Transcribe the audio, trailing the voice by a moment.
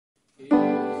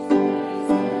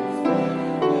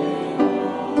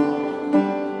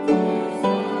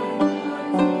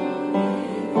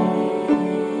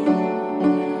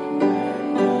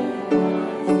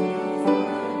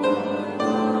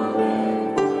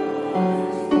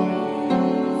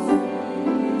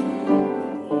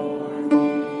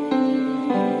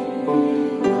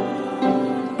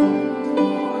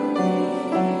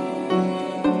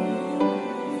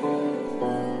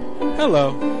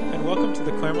Hello, and welcome to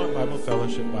the Claremont Bible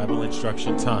Fellowship Bible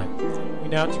Instruction Time. We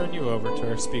now turn you over to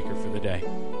our speaker for the day.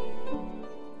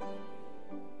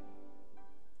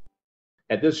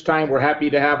 At this time, we're happy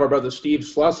to have our brother Steve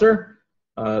Slusser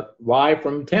live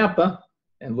from Tampa,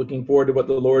 and looking forward to what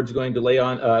the Lord's going to lay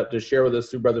on to share with us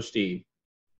through Brother Steve.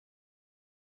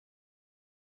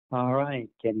 All right.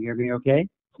 Can you hear me okay?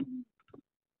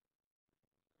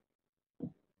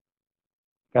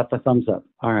 Got the thumbs up.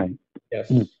 All right.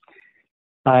 Yes.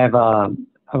 I have a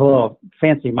little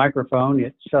fancy microphone.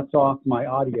 It shuts off my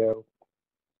audio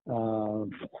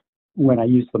when I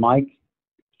use the mic.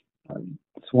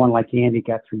 It's one like Andy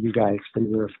got for you guys for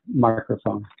your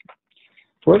microphone.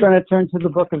 We're going to turn to the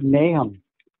book of Nahum.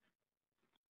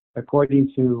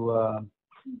 According to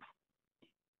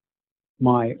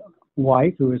my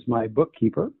wife, who is my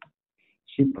bookkeeper,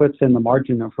 she puts in the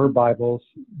margin of her Bibles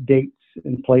dates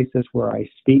and places where I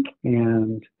speak,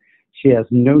 and she has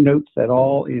no notes at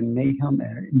all in Nahum,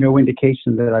 and no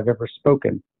indication that I've ever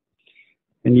spoken.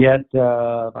 And yet,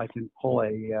 I can pull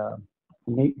a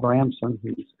Nate Bramson,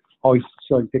 who's always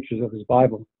showing pictures of his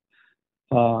Bible.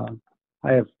 I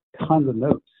have tons of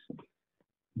notes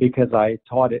because I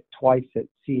taught it twice at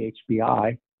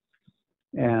CHBI,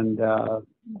 and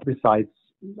besides,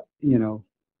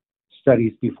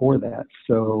 studies before that.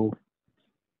 So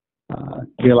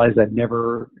realized I'd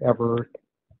never ever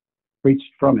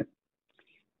reached from it.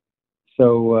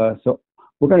 So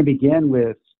we're going to begin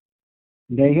with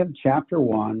Nahum chapter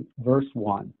 1, verse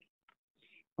 1.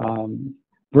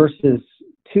 Verses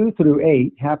 2 through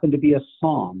 8 happen to be a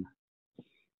psalm.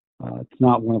 It's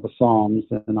not one of the psalms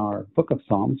in our book of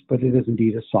Psalms, but it is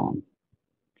indeed a psalm.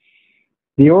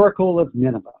 The Oracle of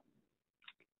Nineveh,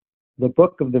 the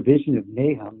book of the vision of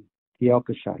Nahum the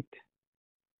Elkoshite.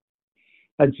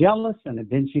 A jealous and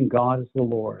avenging God is the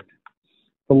Lord.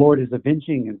 The Lord is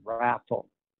avenging and wrathful.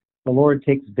 The Lord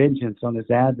takes vengeance on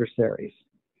his adversaries.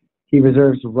 He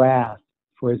reserves wrath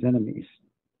for his enemies.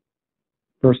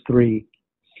 Verse 3.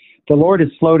 The Lord is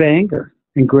slow to anger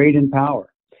and great in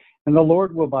power, and the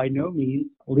Lord will by no means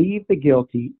leave the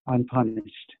guilty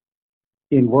unpunished.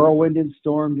 In whirlwind and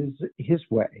storm is his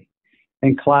way,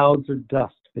 and clouds are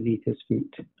dust beneath his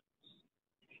feet.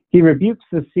 He rebukes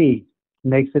the sea,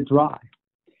 makes it dry.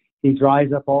 He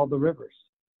dries up all the rivers.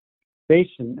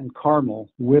 Bashan and Carmel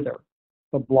wither.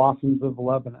 The blossoms of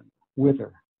Lebanon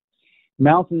wither.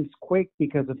 Mountains quake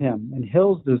because of him, and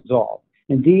hills dissolve.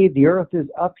 Indeed, the earth is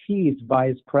upheaved by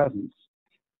his presence,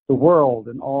 the world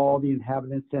and all the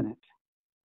inhabitants in it.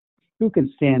 Who can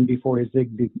stand before his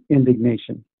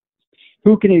indignation?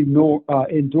 Who can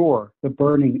endure the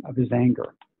burning of his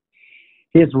anger?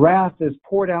 His wrath is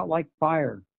poured out like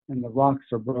fire, and the rocks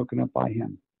are broken up by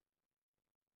him.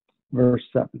 Verse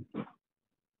 7. The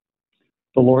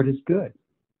Lord is good,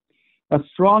 a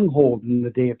stronghold in the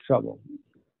day of trouble,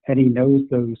 and he knows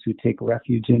those who take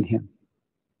refuge in him.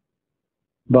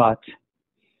 But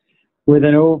with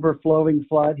an overflowing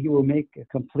flood, he will make a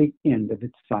complete end of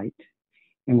its sight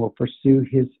and will pursue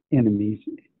his enemies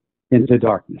into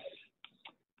darkness.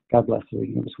 God bless the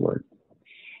reading of his word.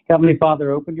 Heavenly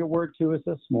Father, open your word to us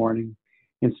this morning.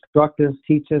 Instruct us,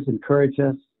 teach us, encourage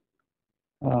us,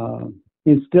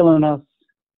 instill in us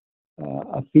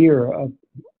a fear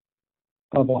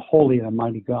of a holy and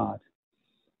almighty God,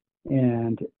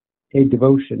 and a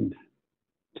devotion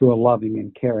to a loving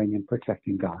and caring and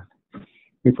protecting God.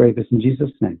 We pray this in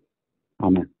Jesus' name.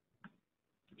 Amen.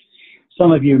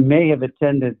 Some of you may have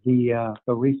attended the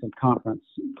recent conference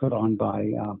put on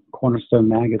by Cornerstone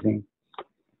Magazine.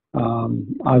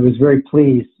 I was very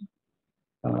pleased.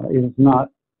 It's not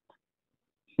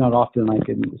often I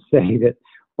can say that,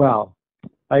 wow,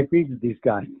 I agreed with these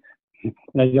guys.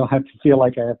 And I don't have to feel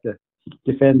like I have to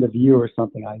defend the view or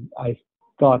something. I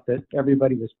thought that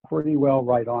everybody was pretty well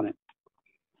right on it.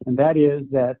 And that is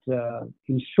that,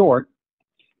 in short,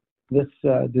 this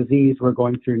disease we're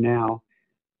going through now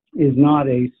is not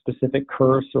a specific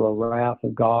curse or a wrath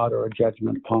of God or a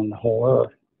judgment upon the whole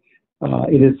earth.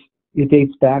 It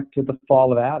dates back to the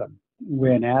fall of Adam.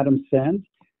 When Adam sinned,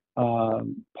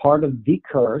 part of the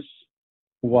curse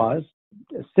was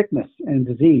sickness and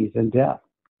disease and death.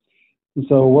 And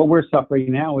so what we're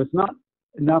suffering now is not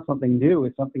something new.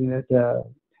 It's something that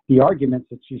the arguments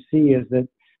that you see is that,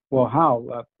 well,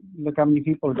 how? Look how many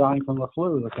people are dying from the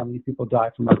flu. Look how many people die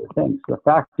from other things. The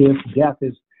fact is, death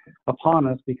is upon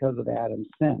us because of Adam's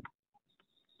sin.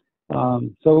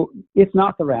 So it's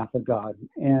not the wrath of God,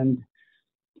 and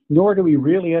nor do we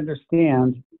really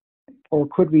understand, or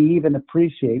could we even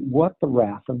appreciate what the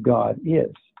wrath of God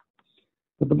is.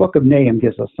 But the book of Nahum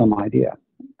gives us some idea.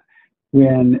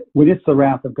 When it's the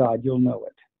wrath of God, you'll know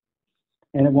it.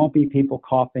 And it won't be people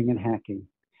coughing and hacking.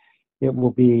 It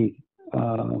will be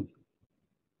an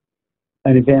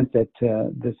event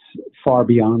that's far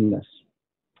beyond this.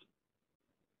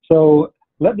 So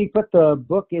let me put the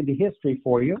book into history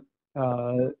for you.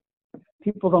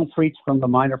 People don't preach from the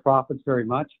Minor Prophets very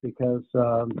much because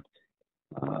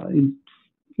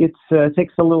it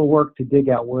takes a little work to dig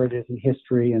out where it is in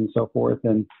history and so forth.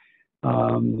 And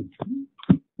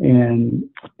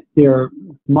they're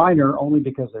minor only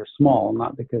because they're small,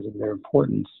 not because of their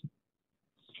importance.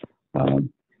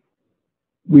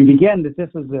 We begin that this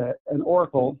is an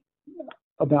oracle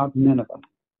about Nineveh.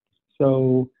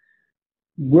 So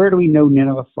where do we know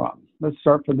Nineveh from? Let's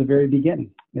start from the very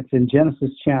beginning. It's in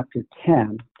Genesis chapter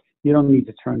 10. You don't need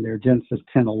to turn there. Genesis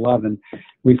 10:11.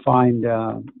 We find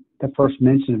the first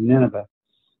mention of Nineveh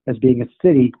as being a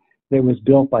city that was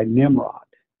built by Nimrod,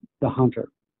 the hunter.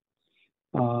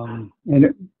 And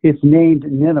it's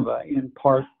named Nineveh in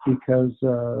part because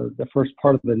the first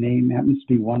part of the name happens to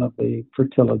be one of the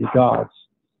fertility gods.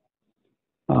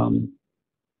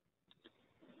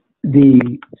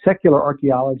 The secular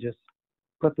archaeologists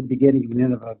put the beginning of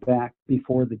Nineveh back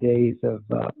before the days of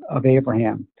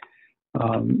Abraham,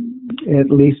 at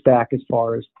least back as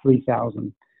far as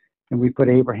 3000. And we put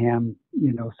Abraham,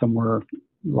 somewhere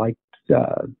like,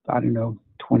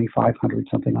 2500,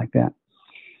 something like that.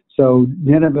 So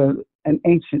Nineveh, an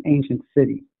ancient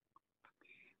city.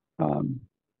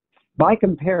 By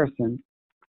comparison,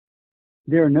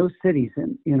 there are no cities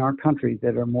in our country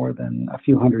that are more than a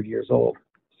few hundred years old.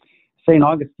 St.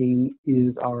 Augustine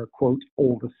is our, quote,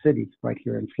 oldest city right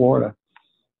here in Florida.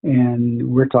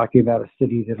 And we're talking about a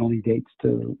city that only dates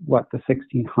to, the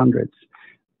 1600s,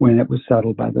 when it was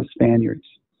settled by the Spaniards.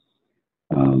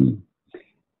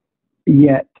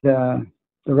 Yet the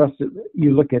rest of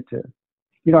you look at,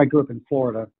 I grew up in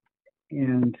Florida,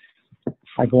 and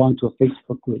I belong to a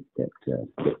Facebook group that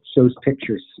shows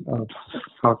pictures of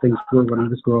how things were when I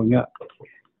was growing up.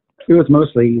 It was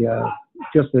mostly,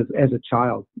 just as a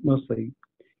child, mostly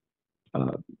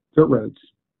dirt roads.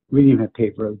 We didn't even have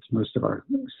paved roads, most of our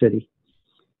city.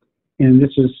 And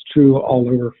this is true all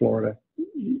over Florida.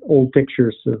 Old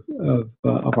pictures of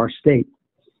our state.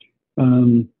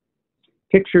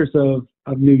 Pictures of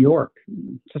New York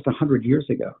just 100 years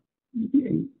ago.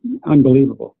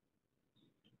 Unbelievable.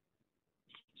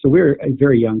 So we're a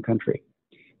very young country.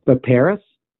 But Paris,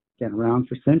 been around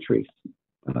for centuries.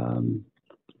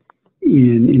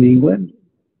 In England,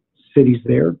 cities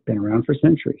there, been around for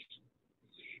centuries.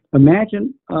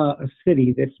 Imagine a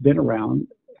city that's been around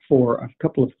for a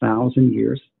couple of thousand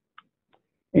years,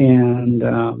 and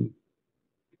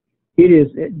it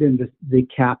has been the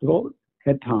capital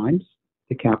at times,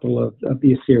 the capital of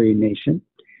the Assyrian nation.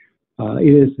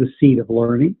 It is the seat of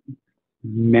learning,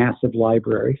 massive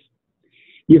libraries.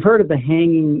 You've heard of the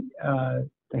hanging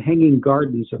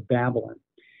gardens of Babylon,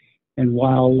 and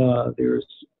while there's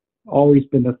always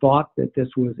been the thought that this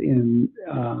was in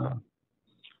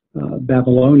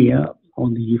Babylonia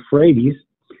on the Euphrates,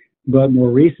 but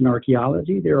more recent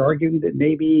archaeology, they're arguing that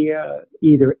maybe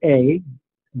either A,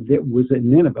 that was in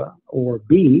Nineveh, or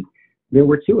B, there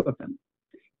were two of them,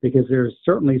 because there's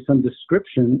certainly some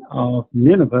description of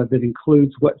Nineveh that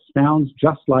includes what sounds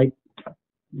just like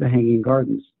the Hanging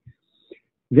Gardens.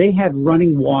 They had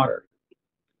running water.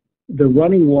 The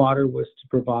running water was to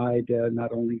provide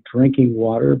not only drinking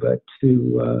water, but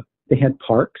they had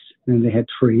parks and they had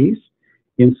trees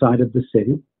inside of the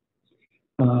city.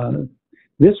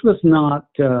 This was not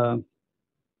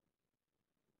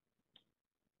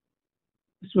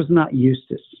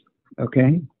Eustis,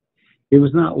 okay? It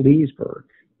was not Leesburg.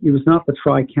 It was not the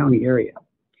Tri-County area.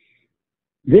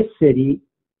 This city,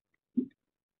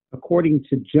 according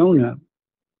to Jonah,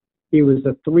 it was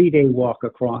a 3-day walk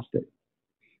across it.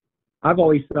 I've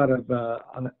always thought of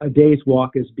a day's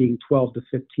walk as being 12 to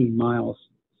 15 miles.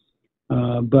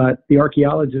 But the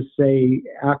archaeologists say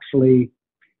actually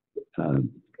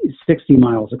 60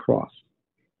 miles across.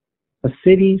 A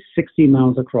city 60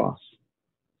 miles across.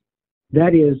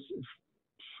 That is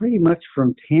pretty much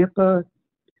from Tampa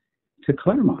to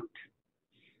Claremont.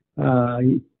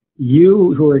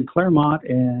 You who are in Claremont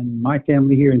and my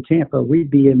family here in Tampa, we'd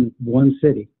be in one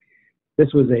city.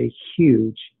 This was a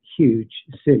huge, huge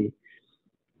city,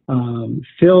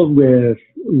 filled with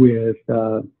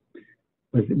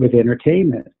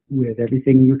entertainment, with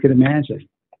everything you could imagine.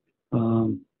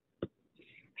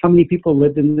 How many people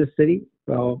lived in this city?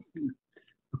 Well,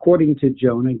 according to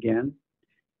Jonah again,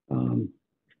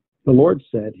 the Lord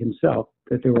said himself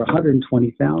that there were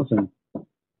 120,000.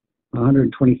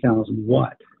 120,000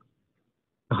 what?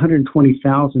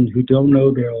 120,000 who don't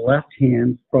know their left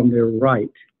hand from their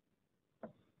right.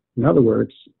 In other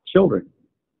words, children,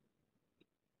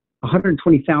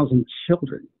 120,000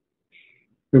 children.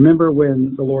 Remember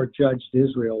when the Lord judged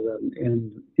Israel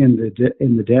in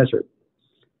the desert?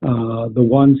 The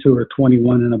ones who were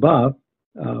 21 and above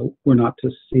were not to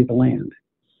see the land.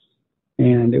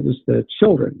 And it was their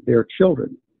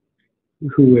children,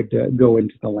 who would go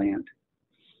into the land.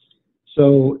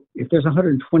 So if there's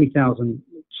 120,000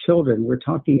 children, we're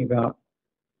talking about,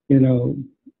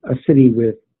 a city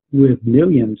with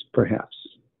millions, perhaps.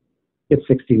 It's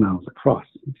 60 miles across.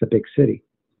 It's a big city.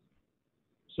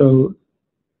 So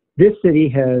this city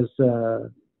has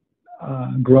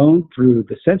grown through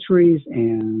the centuries,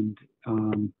 and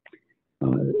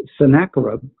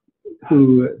Sennacherib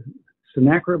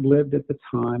lived at the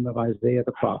time of Isaiah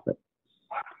the prophet.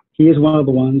 He is one of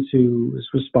the ones who is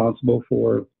responsible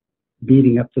for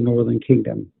beating up the northern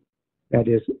kingdom, that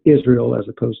is Israel as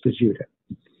opposed to Judah.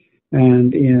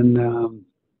 And in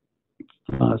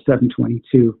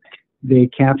 722, they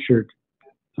captured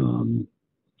the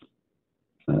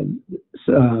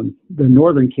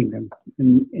northern kingdom,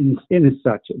 and as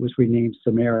such, it was renamed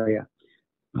Samaria.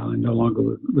 No longer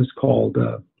was called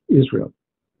Israel.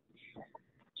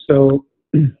 So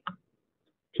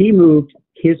he moved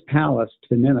his palace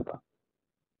to Nineveh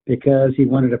because he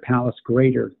wanted a palace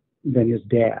greater than his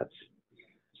dad's.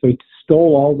 So he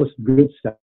stole all this good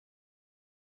stuff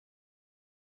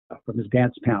from his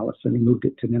dad's palace, and he moved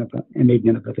it to Nineveh and made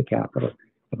Nineveh the capital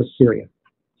of Assyria.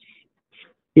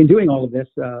 In doing all of this,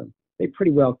 they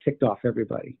pretty well ticked off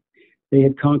everybody. They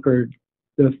had conquered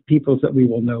the peoples that we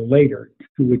will know later,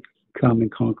 who would come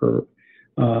and conquer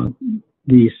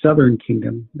the southern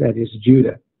kingdom, that is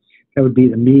Judah. That would be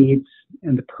the Medes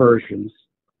and the Persians,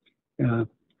 the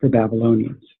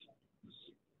Babylonians.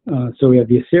 So we have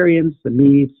the Assyrians, the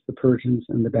Medes, the Persians,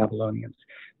 and the Babylonians.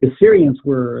 The Assyrians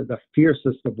were the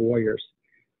fiercest of warriors.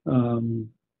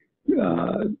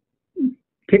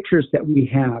 Pictures that we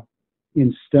have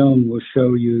in stone will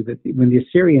show you that when the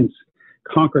Assyrians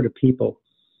conquered a people,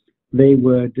 they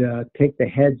would take the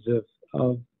heads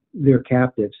of their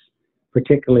captives,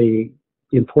 particularly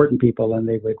important people, and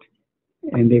they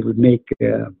would make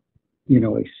a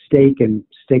stake and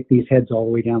stake these heads all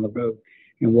the way down the road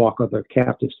and walk other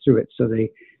captives through it. So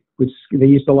they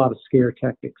used a lot of scare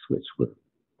tactics, which were,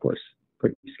 of course,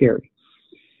 pretty scary.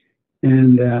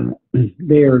 And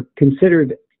they are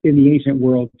considered in the ancient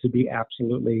world to be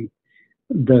absolutely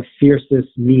the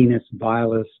fiercest, meanest,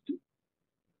 vilest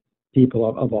people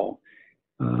of all.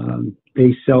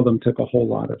 They seldom took a whole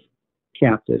lot of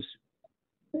captives.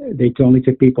 They only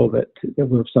took people that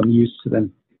were of some use to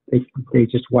them. They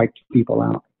just wiped people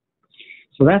out.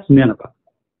 So that's Nineveh.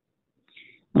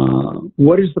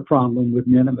 What is the problem with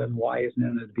Nineveh, and why is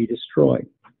Nineveh to be destroyed?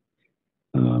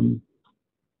 When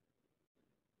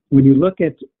you look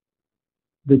at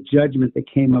the judgment that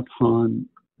came upon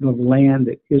the land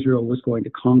that Israel was going to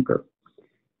conquer,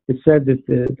 it said that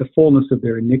the fullness of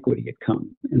their iniquity had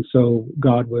come. And so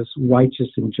God was righteous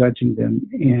in judging them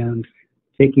and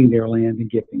taking their land and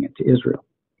giving it to Israel.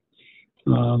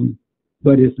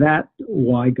 But is that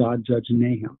why God judged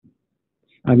Nineveh?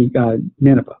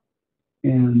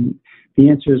 And the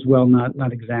answer is, well,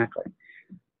 not exactly.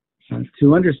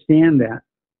 To understand that,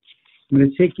 I'm going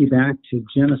to take you back to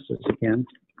Genesis again.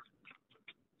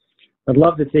 I'd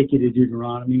love to take you to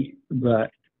Deuteronomy,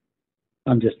 but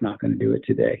I'm just not going to do it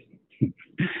today.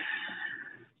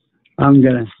 I'm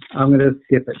gonna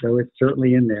skip it, though it's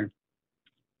certainly in there.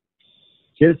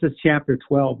 Genesis chapter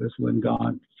 12 is when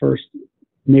God first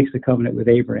makes a covenant with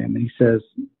Abraham, and he says,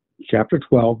 chapter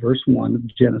 12, verse 1 of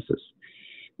Genesis.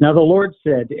 Now the Lord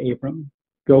said to Abram,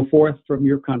 go forth from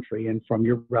your country and from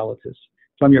your relatives,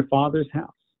 from your father's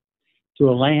house, to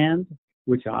a land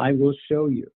which I will show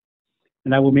you,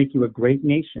 and I will make you a great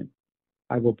nation.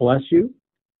 I will bless you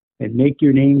and make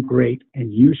your name great,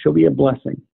 and you shall be a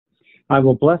blessing. I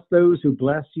will bless those who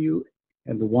bless you,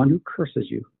 and the one who curses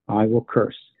you I will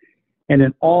curse. And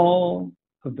in all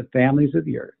of the families of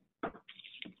the earth,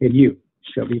 and you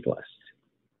shall be blessed.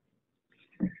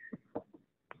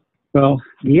 Well,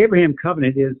 the Abraham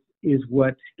covenant is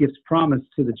what gives promise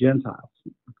to the Gentiles.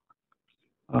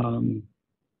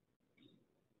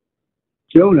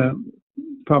 Jonah,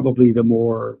 probably the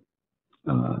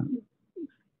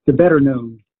better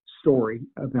known story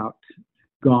about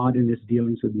God and his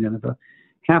dealings with Nineveh,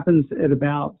 happens at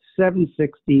about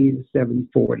 760 to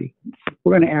 740.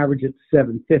 We're going to average it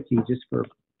 750 just for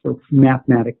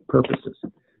mathematic purposes.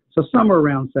 So somewhere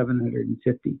around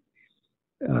 750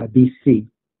 BC.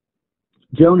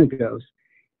 Jonah goes,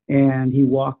 and he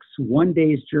walks one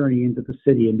day's journey into the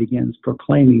city and begins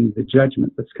proclaiming the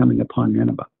judgment that's coming upon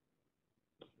Nineveh.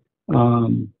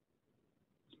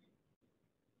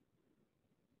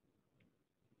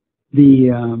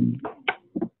 the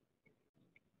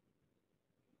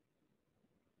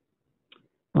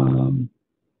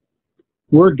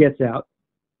word gets out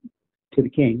to the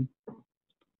king,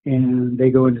 and they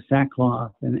go into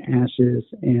sackcloth and ashes,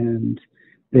 and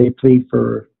they plead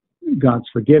for God's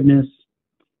forgiveness,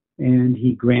 and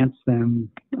he grants them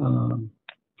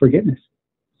forgiveness.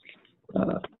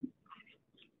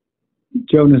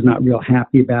 Jonah's not real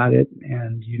happy about it,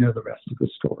 and you know the rest of the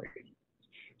story.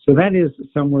 So that is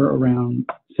somewhere around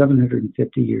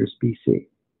 750 years BC.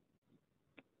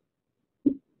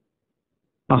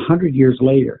 100 years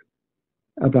later,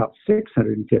 about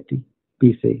 650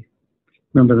 BC,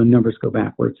 remember the numbers go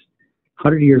backwards,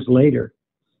 100 years later,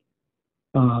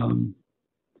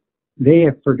 they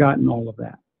have forgotten all of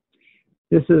that.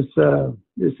 This is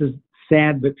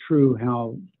sad but true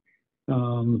how,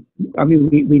 I mean,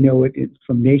 we know it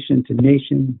from nation to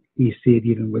nation. We see it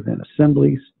even within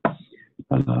assemblies.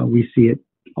 We see it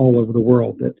all over the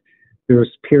world, that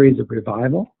there's periods of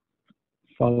revival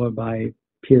followed by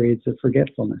periods of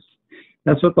forgetfulness.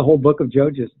 That's what the whole book of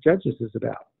Judges is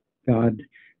about. God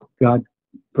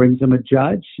brings them a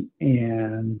judge,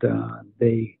 and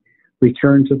they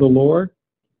return to the Lord.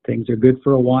 Things are good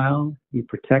for a while. He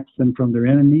protects them from their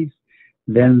enemies.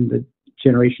 Then the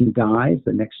generation dies.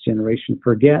 The next generation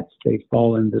forgets. They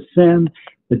fall into sin.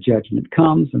 The judgment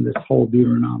comes, and this whole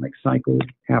Deuteronomic cycle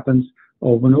happens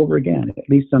over and over again, at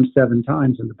least some 7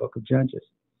 times in the book of Judges.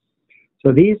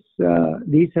 So these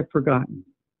have forgotten.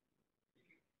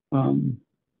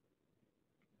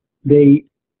 They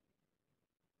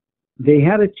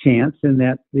had a chance in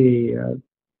that the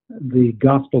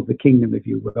gospel of the kingdom, if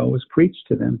you will, was preached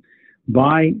to them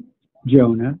by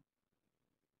Jonah,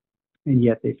 and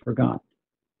yet they forgot.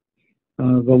 The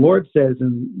Lord says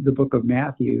in the book of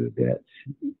Matthew that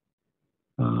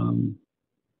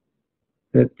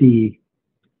the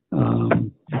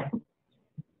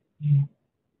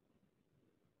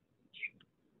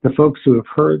folks who have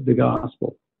heard the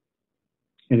gospel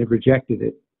and have rejected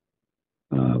it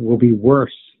will be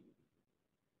worse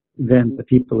than the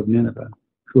people of Nineveh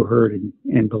who heard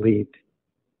and believed.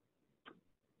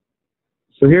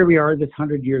 So here we are, this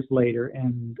 100 years later,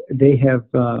 and they have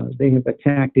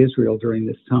attacked Israel during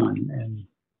this time.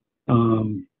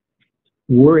 And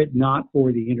were it not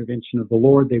for the intervention of the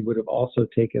Lord, they would have also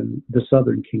taken the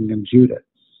southern kingdom, Judah.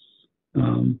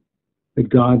 But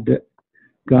God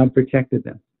protected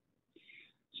them.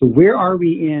 So where are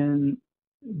we in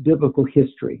biblical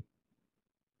history?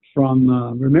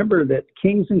 Remember that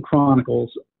Kings and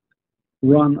Chronicles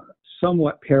run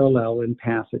somewhat parallel in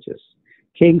passages.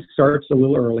 Kings starts a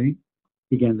little early,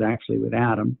 begins actually with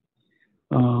Adam,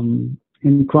 and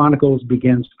Chronicles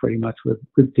begins pretty much with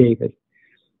David.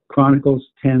 Chronicles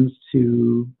tends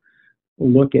to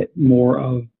look at more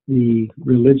of the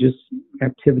religious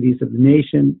activities of the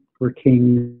nation, where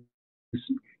Kings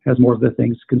has more of the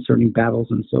things concerning battles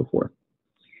and so forth.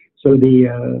 So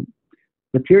the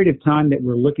period of time that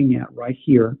we're looking at right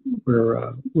here,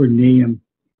 where Nahum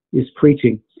is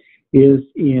preaching, is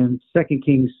in 2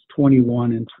 Kings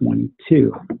 21 and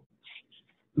 22.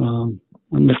 I'm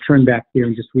going to turn back there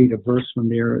and just read a verse from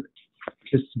there,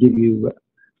 just to give you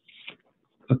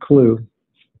a clue.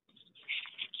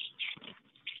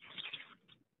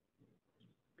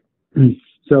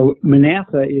 So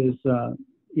Manasseh is the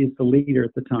leader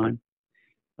at the time.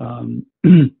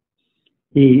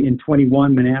 In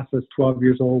 21, Manasseh is 12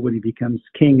 years old when he becomes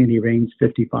king, and he reigns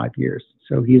 55 years.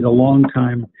 So he's a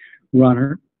long-time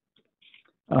runner.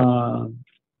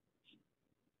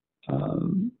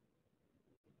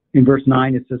 In verse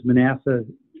 9, it says, Manasseh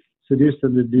seduced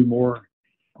them to do more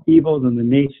evil than the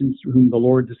nations whom the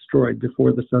Lord destroyed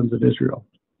before the sons of Israel.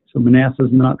 So Manasseh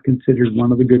is not considered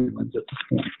one of the good ones at this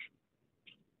point.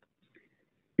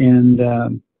 And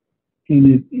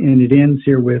it ends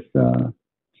here with,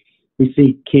 we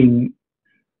see King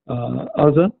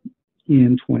Uzzah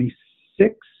in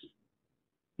 26,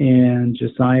 and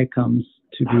Josiah comes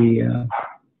to be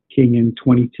king in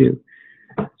 22.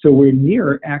 So we're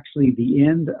near actually the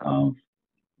end of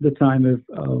the time of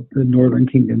the northern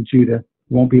kingdom, Judah.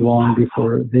 Won't be long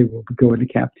before they will go into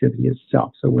captivity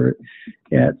itself. So we're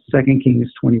at 2 Kings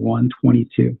 21,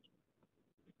 22.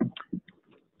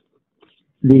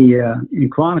 In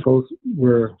Chronicles,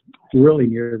 we're really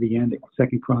near the end of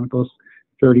 2 Chronicles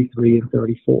 33 and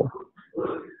 34.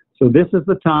 So this is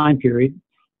the time period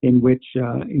in which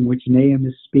Nahum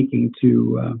is speaking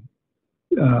to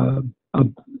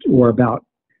or about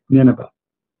Nineveh.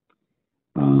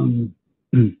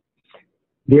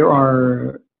 There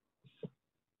are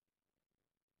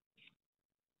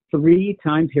 3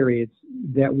 time periods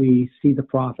that we see the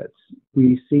prophets.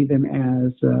 We see them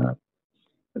as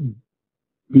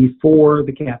before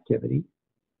the captivity,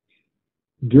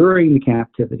 during the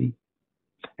captivity,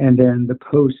 and then the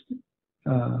post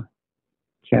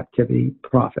captivity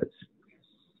prophets.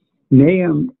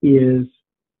 Nahum is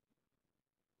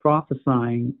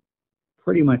prophesying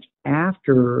pretty much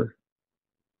after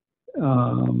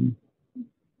the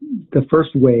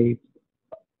first wave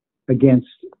against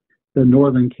the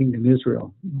northern kingdom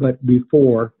Israel, but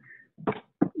before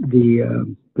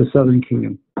the southern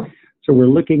kingdom. So we're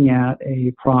looking at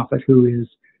a prophet who is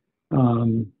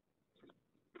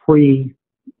pre,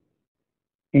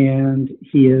 and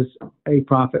he is a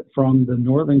prophet from the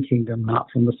northern kingdom,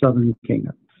 not from the southern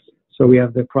kingdom. So we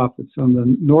have the prophets on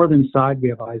the northern side. We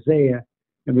have Isaiah,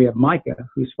 and we have Micah,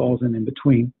 who falls in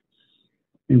between,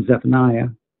 and Zephaniah,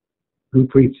 who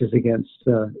preaches against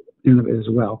Nineveh as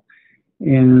well.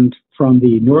 And from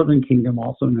the northern kingdom,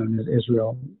 also known as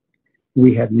Israel,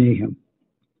 we have Nahum.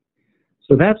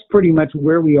 So that's pretty much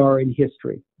where we are in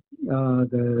history.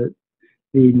 The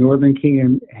northern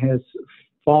kingdom has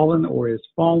fallen or is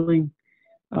falling.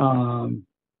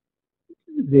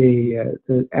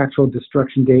 The actual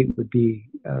destruction date would be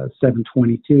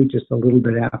 722, just a little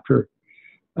bit after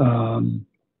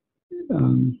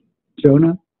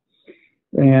Jonah.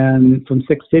 And from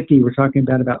 650, we're talking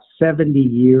about 70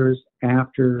 years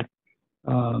after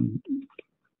the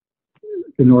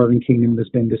northern kingdom has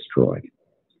been destroyed.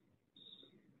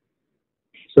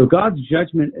 So God's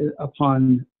judgment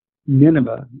upon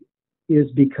Nineveh is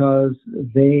because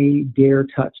they dare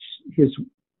touch his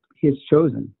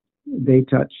chosen. They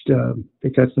touched the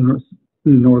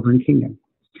northern kingdom.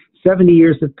 70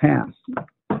 years have passed.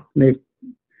 They've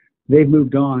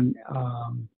moved on,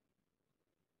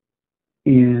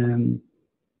 and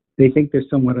they think they're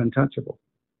somewhat untouchable,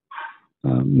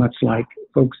 much like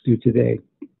folks do today.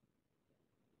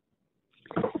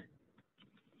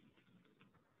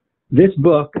 This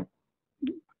book,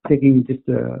 taking just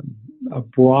a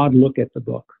broad look at the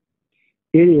book,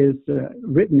 it is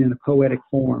written in a poetic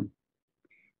form.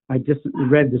 I just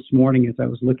read this morning as I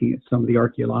was looking at some of the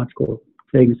archaeological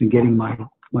things and getting my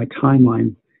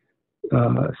timeline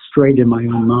straight in my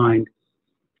own mind.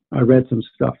 I read some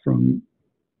stuff from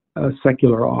a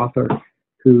secular author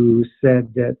who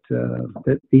said that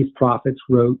these prophets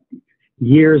wrote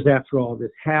years after all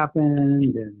this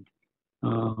happened,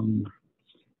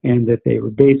 and that they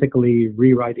were basically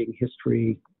rewriting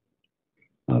history.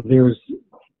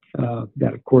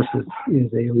 That, of course,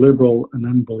 is a liberal and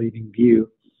unbelieving view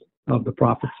of the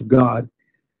prophets of God.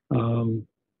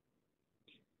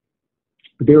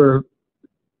 There are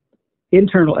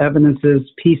internal evidences,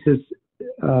 pieces,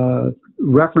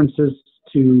 references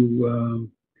to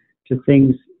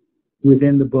things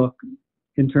within the book,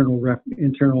 internal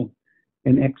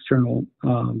and external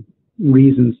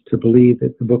reasons to believe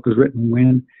that the book was written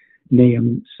when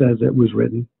Nahum says it was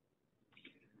written.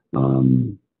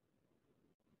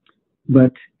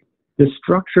 But the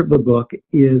structure of the book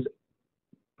is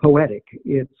poetic.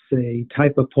 It's a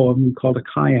type of poem called a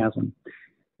chiasm,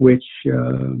 which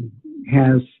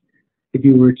has, if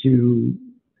you were to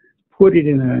put it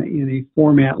in a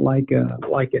format like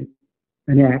an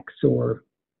X, or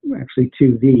actually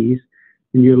two V's,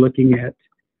 and you're looking at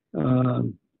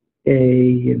A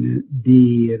and a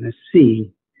D and a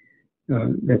C.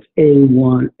 That's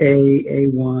A1,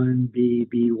 A1, B,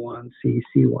 B1, C,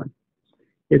 C1.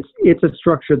 It's a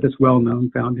structure that's well known,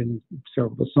 found in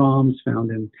several of the Psalms,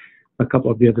 found in a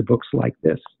couple of the other books like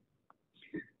this.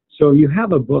 So you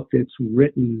have a book that's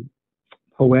written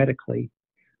poetically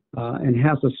and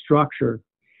has a structure.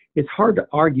 It's hard to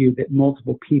argue that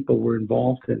multiple people were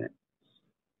involved in it.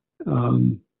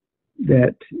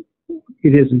 That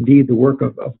it is indeed the work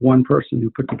of one person who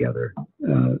put together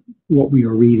what we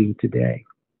are reading today.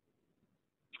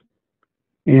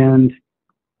 And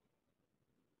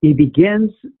he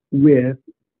begins with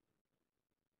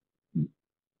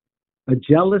a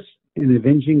jealous and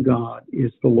avenging God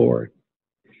is the Lord.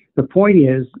 The point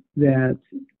is that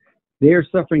they are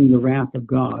suffering the wrath of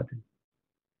God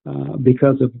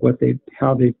because of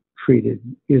how they treated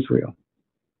Israel.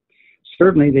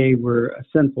 Certainly, they were a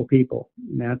sinful people.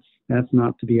 That's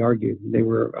not to be argued. They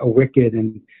were a wicked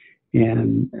and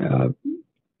a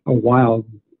wild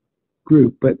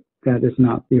group, but that is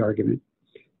not the argument.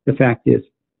 The fact is,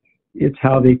 it's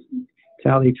how they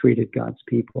treated God's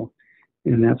people,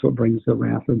 and that's what brings the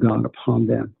wrath of God upon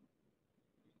them.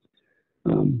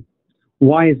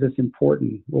 Why is this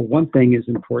important? Well, one thing is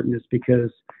important is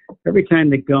because every time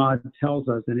that God tells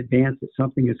us in advance that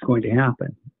something is going to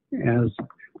happen, as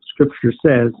Scripture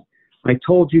says, I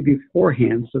told you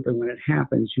beforehand so that when it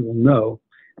happens, you will know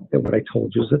that what I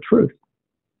told you is the truth.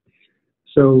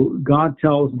 So God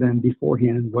tells them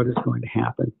beforehand what is going to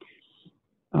happen.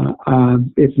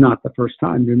 It's not the first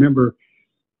time. Remember,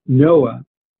 Noah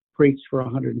preached for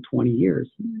 120 years,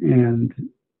 and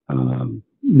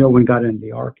no one got into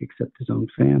the ark except his own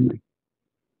family.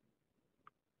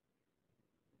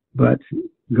 But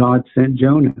God sent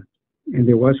Jonah, and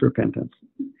there was repentance.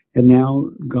 And now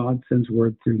God sends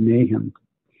word through Nahum,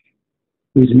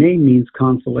 whose name means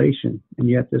consolation, and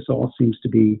yet this all seems to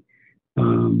be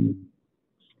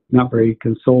not very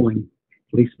consoling,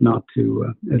 at least not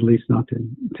to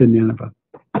Nineveh.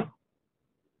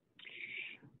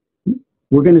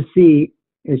 We're going to see,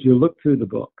 as you look through the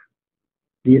book,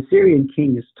 the Assyrian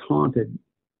king is taunted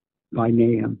by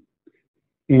Nahum,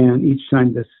 and each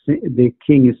time the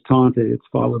king is taunted, it's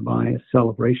followed by a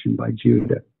celebration by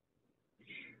Judah.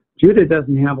 Judah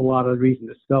doesn't have a lot of reason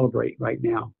to celebrate right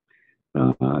now.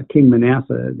 King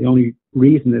Manasseh, the only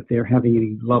reason that they're having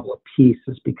any level of peace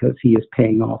is because he is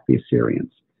paying off the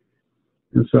Assyrians.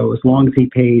 And so as long as he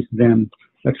pays them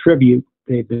a tribute,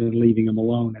 they've been leaving him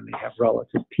alone and they have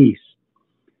relative peace.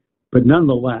 But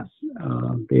nonetheless,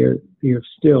 they're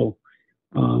still,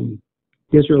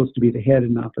 Israel is to be the head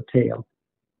and not the tail.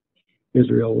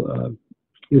 Israel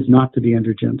is not to be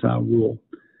under Gentile rule.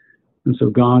 And so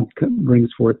God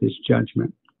brings forth his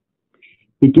judgment.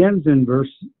 Begins in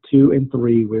verse 2 and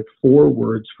 3 with 4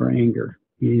 words for anger.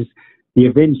 He's the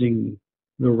avenging,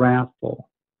 the wrathful.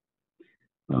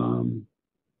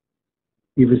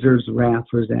 He reserves wrath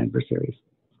for his adversaries.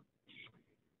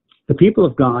 The people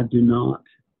of God do not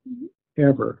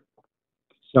ever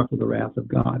suffer the wrath of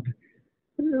God.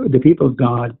 The people of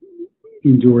God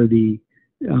endure the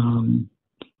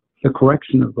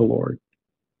correction of the Lord,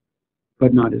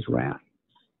 but not his wrath.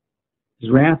 His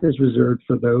wrath is reserved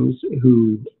for those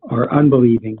who are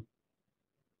unbelieving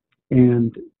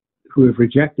and who have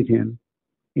rejected him,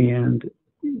 and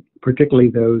particularly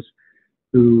those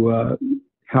who,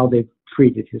 how they've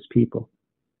treated his people.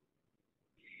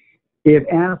 If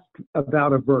asked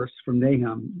about a verse from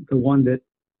Nahum, the one that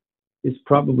is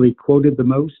probably quoted the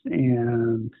most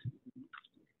and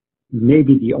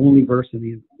maybe the only verse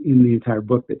in the entire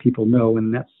book that people know,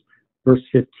 and that's verse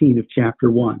 15 of chapter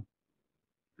 1.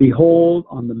 Behold,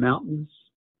 on the mountains,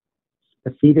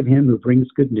 the feet of him who brings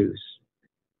good news,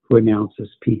 who announces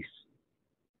peace.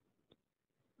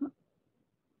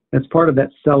 That's part of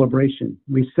that celebration.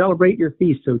 We celebrate your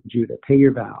feast, O Judah, pay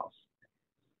your vows.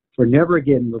 For never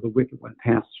again will the wicked one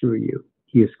pass through you.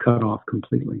 He is cut off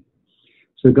completely.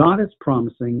 So God is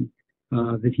promising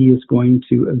that he is going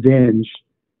to avenge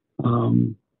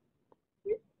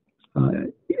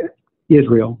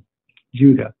Israel,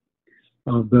 Judah,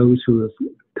 of those who have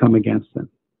come against them.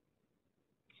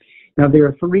 Now, there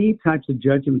are 3 types of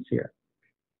judgments here.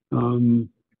 You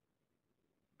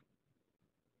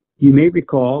may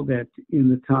recall that in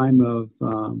the time of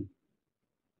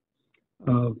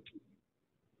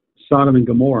Sodom and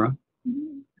Gomorrah,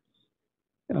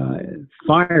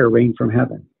 fire rained from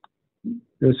heaven.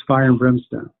 There's fire and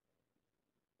brimstone,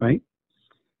 right?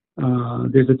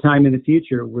 There's a time in the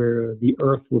future where the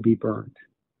earth will be burned.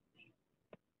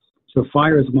 So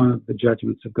fire is one of the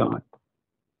judgments of God.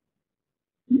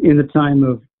 In the time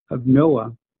of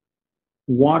Noah,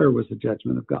 water was the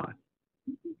judgment of God.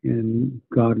 And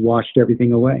God washed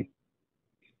everything away.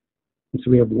 And so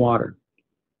we have water.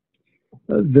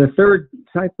 The third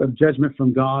type of judgment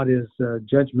from God is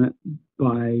judgment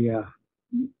by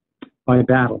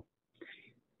battle.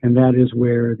 And that is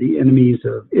where the enemies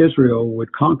of Israel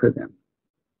would conquer them.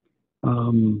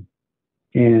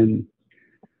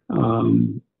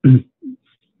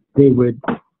 They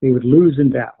would lose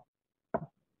in battle.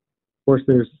 Of course,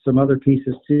 there's some other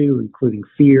pieces too, including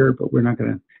fear, but we're not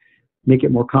going to make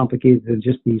it more complicated than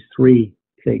just these 3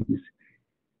 things.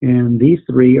 And these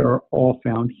 3 are all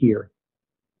found here.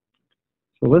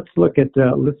 So let's look at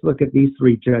these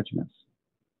 3 judgments.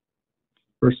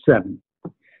 Verse 7.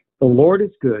 The Lord is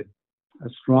good, a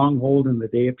stronghold in the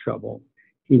day of trouble.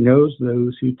 He knows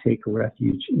those who take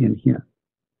refuge in him.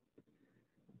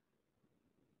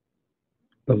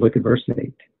 But look at verse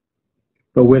 8.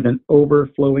 But with an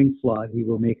overflowing flood, he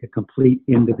will make a complete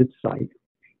end of its sight,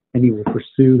 and he will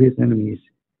pursue his enemies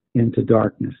into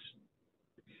darkness.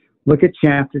 Look at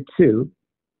chapter 2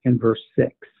 and verse 6.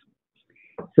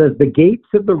 It says, the gates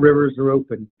of the rivers are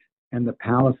opened, and the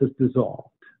palace is dissolved.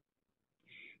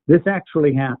 This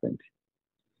actually happened.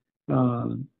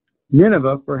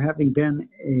 Nineveh, for having been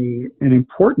an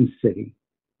important city,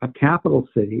 a capital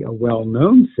city, a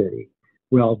well-known city,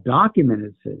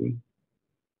 well-documented city,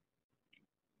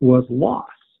 was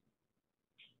lost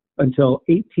until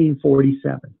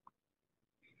 1847.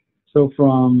 So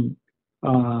from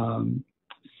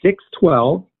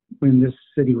 612, when this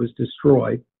city was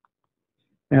destroyed,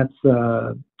 that's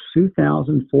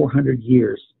 2,400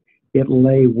 years. It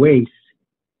lay waste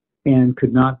and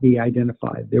could not be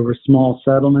identified. There were small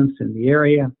settlements in the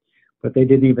area, but they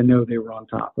didn't even know they were on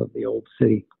top of the old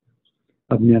city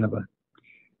of Nineveh.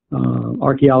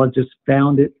 Archaeologists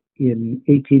found it in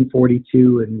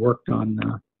 1842 and worked on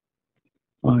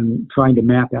trying to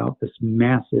map out this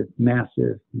massive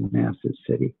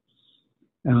city,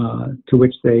 to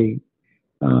which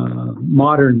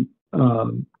modern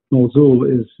Mosul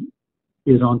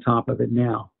is on top of it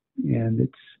now, and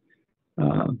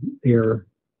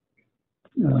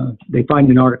they find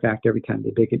an artifact every time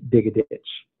they dig a ditch.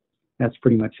 That's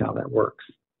pretty much how that works.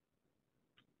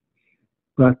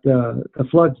 But the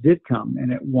floods did come,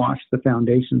 and it washed the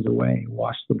foundations away,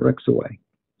 washed the bricks away.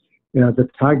 The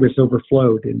Tigris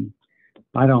overflowed, and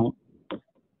I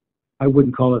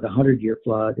wouldn't call it a 100-year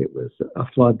flood. It was a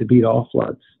flood to beat all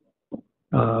floods,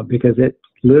 because it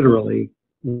literally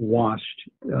washed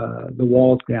the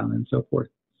walls down and so forth.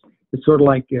 It's sort of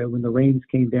like when the rains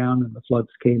came down and the floods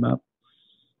came up,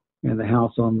 and the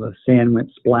house on the sand went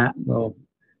splat. Well,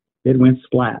 it went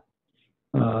splat.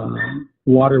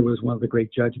 Water was one of the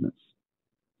great judgments.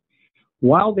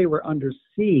 While they were under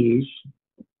siege,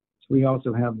 we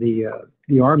also have the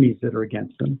armies that are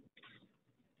against them.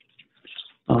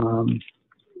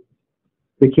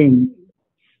 The king,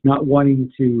 not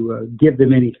wanting to give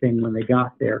them anything when they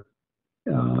got there,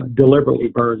 deliberately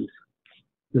burned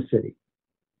the city.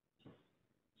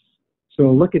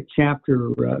 So look at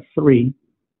chapter 3,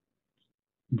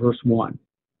 verse 1.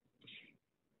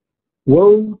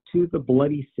 Woe to the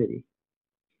bloody city,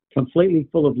 completely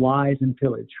full of lies and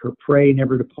pillage. Her prey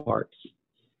never departs.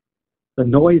 The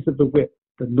noise of the whip,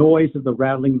 the noise of the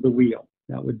rattling of the wheel,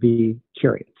 that would be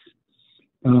chariots.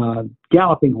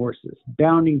 Galloping horses,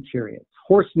 bounding chariots,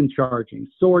 horsemen charging,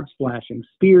 swords flashing,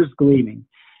 spears gleaming,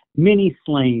 many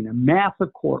slain, a mass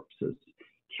of corpses,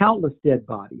 countless dead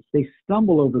bodies. They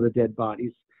stumble over the dead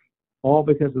bodies, all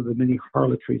because of the many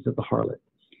harlotries of the harlot,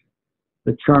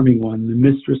 the charming one, the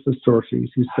mistress of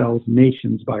sorceries, who sells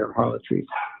nations by her harlotries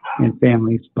and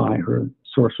families by her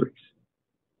sorceries.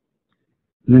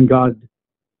 And then God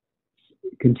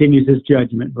continues his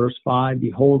judgment. Verse 5,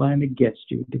 behold, I am against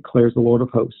you, declares the Lord of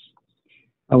hosts.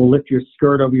 I will lift your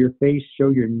skirt over your face, show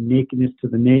your nakedness to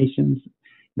the nations,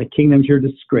 the kingdoms your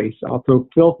disgrace. I'll throw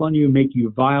filth on you, make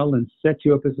you vile, and set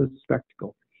you up as a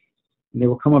spectacle. And they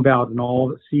will come about, and all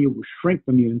that see you will shrink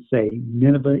from you and say,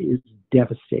 Nineveh is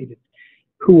devastated.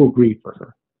 Who will grieve for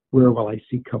her? Where will I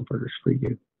see comforters for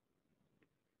you?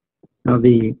 Now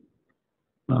the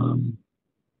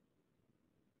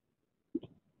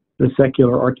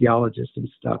secular archaeologists and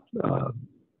stuff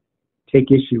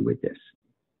take issue with this.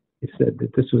 They said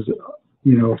that this was,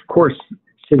 of course,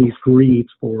 cities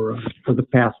grieved for the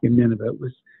passing of Nineveh. It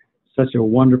was such a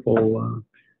wonderful,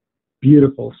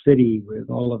 beautiful city with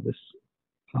all of this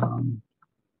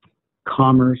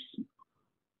commerce,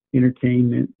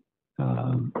 entertainment,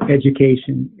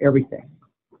 education, everything.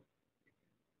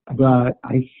 But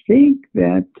I think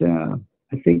that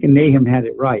Nahum had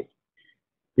it right,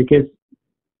 because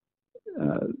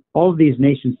all of these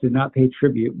nations did not pay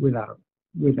tribute without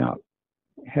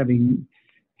having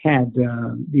had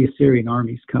the Assyrian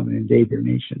armies come and invade their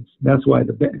nations. That's why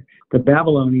the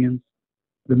Babylonians,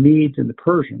 the Medes, and the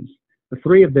Persians, the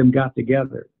three of them got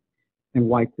together and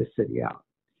wiped the city out.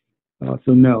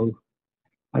 So no,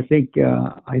 I think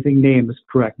Nahum is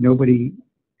correct. Nobody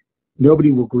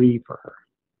will grieve for her,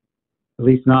 at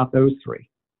least not those three,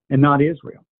 and not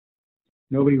Israel.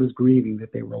 Nobody was grieving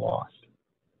that they were lost.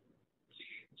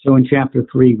 So in chapter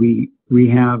 3, we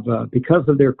have, because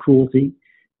of their cruelty,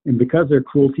 and because of their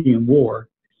cruelty in war,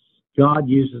 God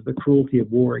uses the cruelty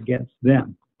of war against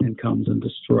them and comes and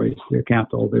destroys their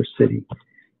capital, their city,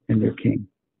 and their king.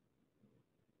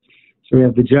 So we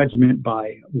have the judgment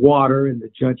by water and the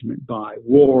judgment by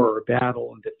war or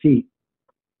battle and defeat.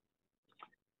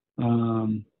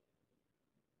 And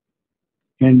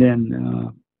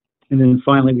then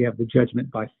finally we have the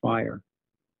judgment by fire.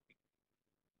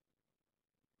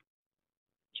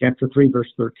 Chapter 3,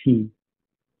 verse 13.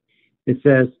 It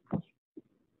says,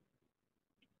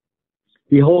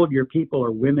 behold, your people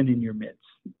are women in your midst.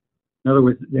 In other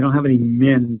words, they don't have any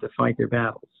men to fight their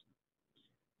battles.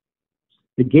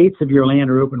 The gates of your land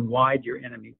are open wide to your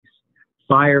enemies.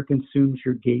 Fire consumes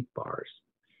your gate bars.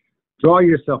 Draw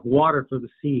yourself water for the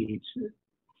siege.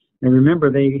 And remember,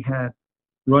 they had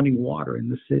running water in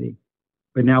the city,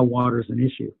 but now water is an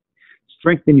issue.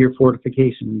 Strengthen your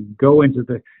fortification. Go into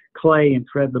the clay and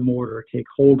tread the mortar. Take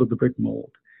hold of the brick mold.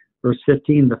 Verse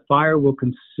 15, the fire will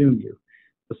consume you.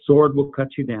 The sword will cut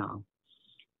you down.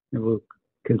 It will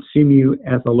consume you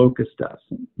as a locust does.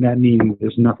 That meaning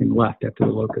there's nothing left after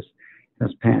the locust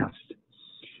has passed.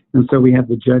 And so we have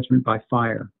the judgment by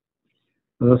fire.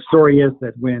 The story is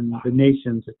that when the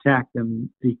nations attacked them,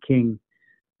 the king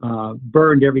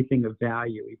burned everything of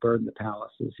value. He burned the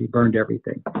palaces. He burned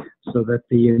everything so that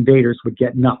the invaders would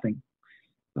get nothing,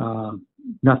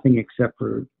 nothing except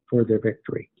for their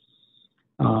victory.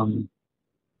 And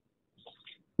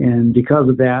because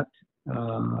of that,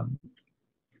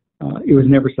 it was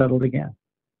never settled again.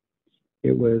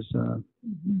 It was,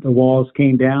 the walls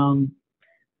came down,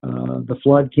 the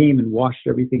flood came and washed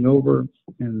everything over,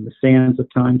 and the sands of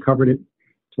time covered it,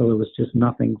 so there was just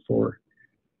nothing for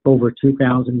over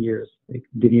 2,000 years. They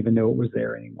didn't even know it was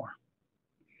there anymore.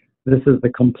 This is the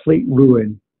complete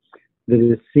ruin that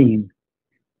is seen,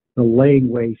 the laying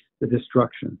waste, the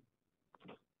destruction.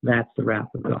 That's the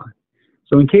wrath of God.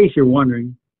 So in case you're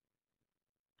wondering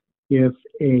if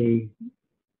a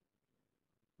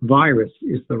virus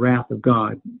is the wrath of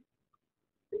God,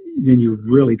 then you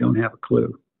really don't have a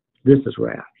clue. This is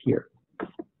wrath here.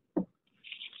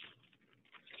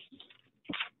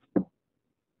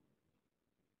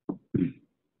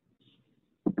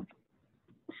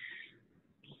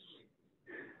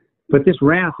 But this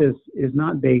wrath is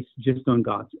not based just on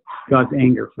God's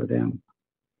anger for them,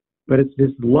 but it's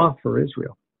this love for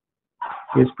Israel,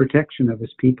 his protection of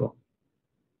his people.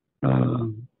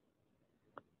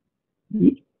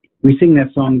 We sing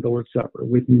that song, the Lord's Supper,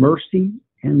 with mercy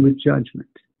and with judgment.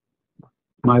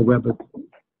 My web of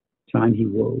time he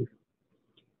wove.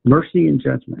 Mercy and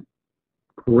judgment.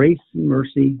 Grace and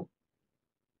mercy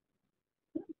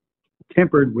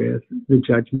tempered with the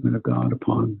judgment of God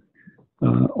upon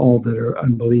all that are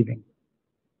unbelieving.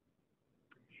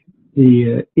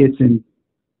 It's in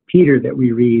Peter that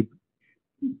we read,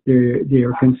 they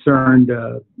are concerned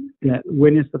that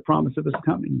when is the promise of his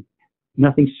coming?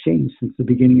 Nothing's changed since the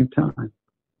beginning of time.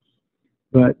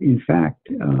 But in fact,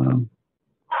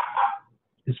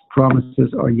 his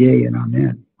promises are yea and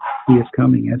amen. He is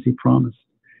coming as he promised.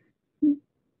 So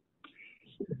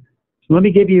let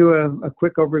me give you a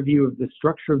quick overview of the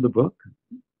structure of the book.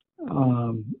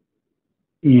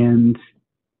 And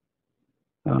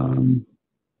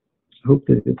hope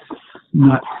that it's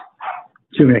not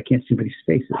too bad. I can't see anybody's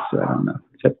faces, so I don't know,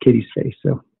 except Kitty's face.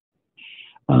 So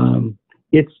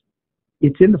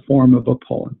it's in the form of a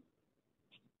poem.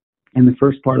 And the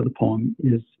first part of the poem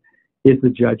is the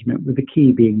judgment, with the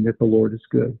key being that the Lord is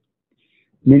good.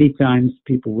 Many times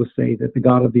people will say that the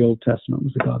God of the Old Testament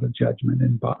was a God of judgment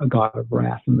and a God of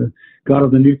wrath. And the God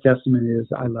of the New Testament is,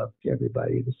 I love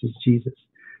everybody. This is Jesus.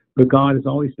 But God has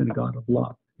always been a God of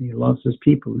love. He loves his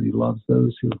people, and he loves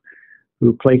those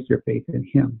who place their faith in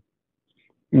him.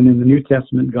 And in the New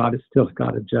Testament, God is still a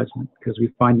God of judgment, because we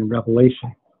find in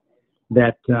Revelation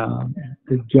that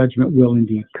the judgment will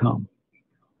indeed come.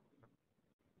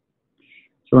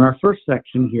 So in our first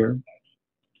section here,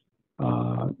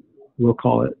 we'll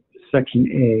call it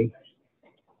section A,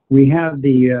 we have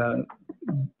the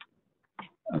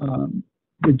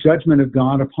judgment of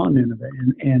God upon Nineveh,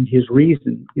 and his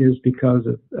reason is because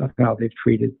of how they've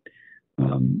treated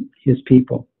his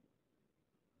people.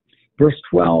 Verse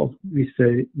 12,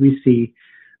 we see,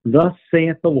 thus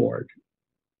saith the Lord,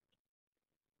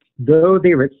 though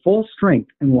they are at full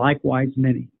strength and likewise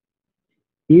many,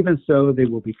 even so they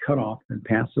will be cut off and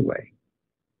pass away.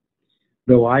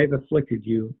 Though I have afflicted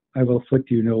you, I will afflict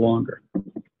you no longer.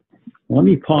 Let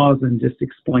me pause and just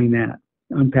explain that,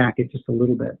 unpack it just a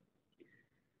little bit.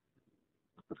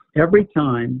 Every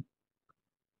time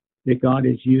that God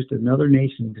has used another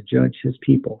nation to judge his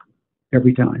people,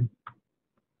 every time,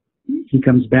 he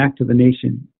comes back to the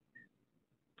nation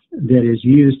that is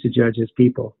used to judge his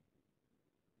people,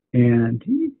 and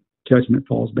judgment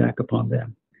falls back upon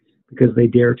them because they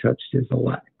dare touch his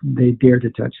elect. They dare to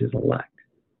touch his elect.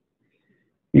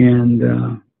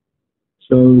 And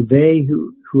so they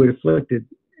who had afflicted,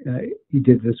 he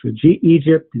did this with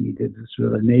Egypt, and he did this with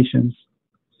other nations,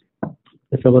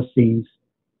 the Philistines.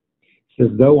 He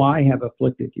says, though I have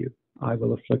afflicted you, I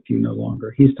will afflict you no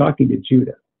longer. He's talking to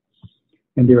Judah.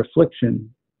 And their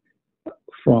affliction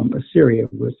from Assyria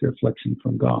was their affliction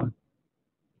from God.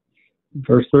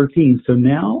 Verse 13, so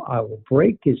now I will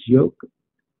break his yoke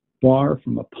bar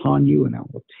from upon you, and I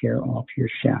will tear off your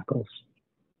shackles.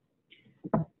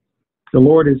 The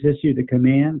Lord has issued a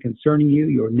command concerning you.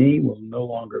 Your name will no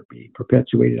longer be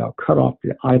perpetuated. I'll cut off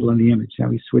the idol and the image. Now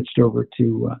he switched over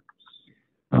to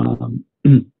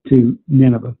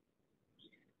Nineveh.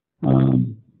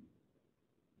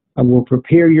 I will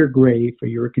prepare your grave, for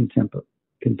you are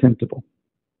contemptible.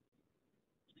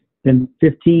 Then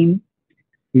 15,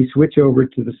 we switch over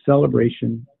to the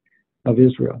celebration of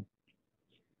Israel.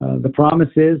 The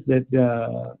promise is that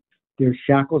their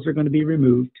shackles are going to be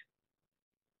removed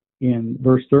in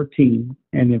verse 13,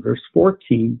 and in verse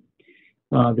 14,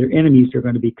 their enemies are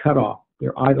going to be cut off,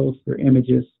 their idols, their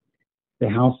images, the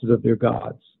houses of their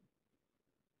gods.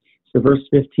 So verse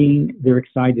 15, they're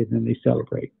excited and they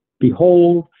celebrate.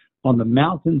 Behold, on the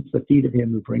mountains the feet of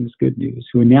him who brings good news,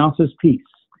 who announces peace.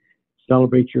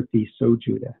 Celebrate your feast, O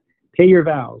Judah. Pay your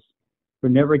vows, for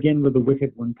never again will the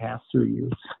wicked one pass through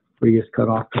you, for he is cut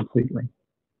off completely.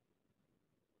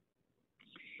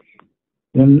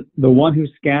 Then the one who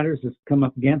scatters has come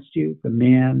up against you, the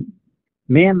man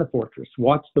the fortress,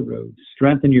 watch the road,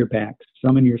 strengthen your backs,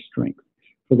 summon your strength.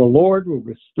 For the Lord will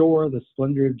restore the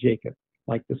splendor of Jacob,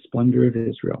 like the splendor of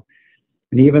Israel.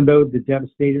 And even though the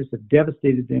devastators have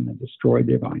devastated them and destroyed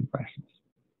their vine presses.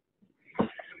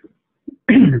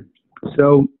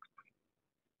 So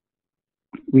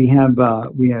we have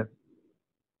the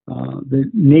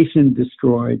nation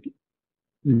destroyed,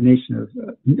 the nation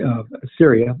of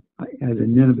Assyria, as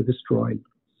in Nineveh destroyed,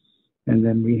 and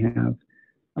then we have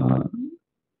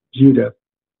Judah,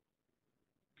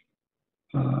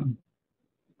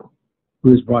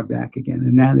 who is brought back again,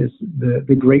 and that is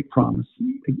the great promise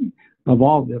of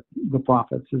all the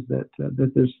prophets, is that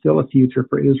there's still a future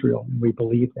for Israel, and we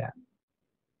believe that.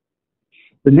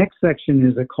 The next section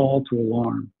is a call to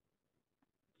alarm.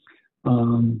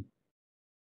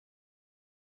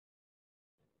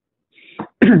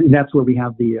 That's where we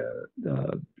have the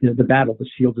battle. The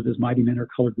shields of his mighty men are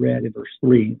colored red in verse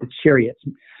 3. The chariots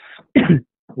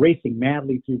racing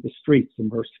madly through the streets in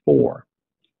verse 4.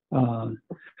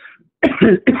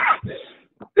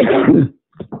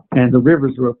 And the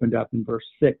rivers are opened up in verse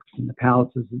 6, and the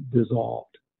palaces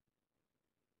dissolved.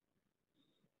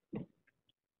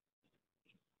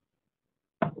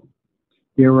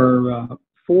 There are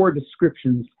 4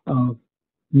 descriptions of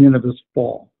Nineveh's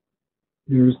fall.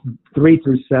 There's 3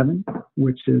 through 7,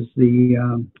 which is the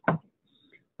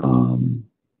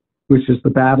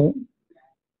battle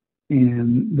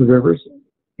and the rivers.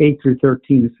 8 through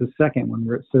 13 is the second one,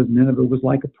 where it says Nineveh was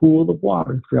like a pool of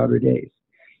water throughout her days.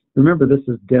 Remember, this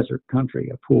is desert country,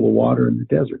 a pool of water in the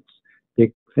deserts,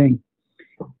 big thing.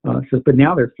 It says, but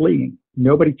now they're fleeing.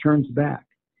 Nobody turns back.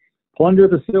 Plunder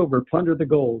the silver, plunder the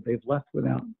gold. They've left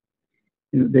without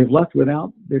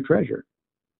their treasure.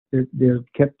 They've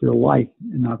kept their life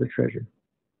and not their treasure.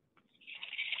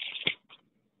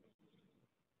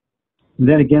 And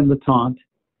then again, the taunt.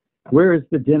 Where is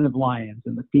the den of lions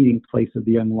and the feeding place of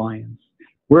the young lions?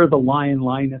 Where are the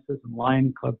lionesses and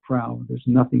lion cub proud? There's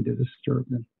nothing to disturb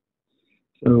them.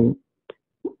 So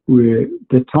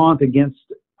the taunt against,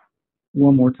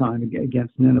 one more time,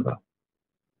 against Nineveh.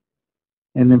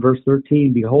 And then verse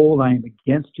 13, behold, I am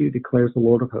against you, declares the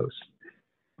Lord of hosts.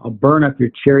 I'll burn up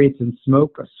your chariots in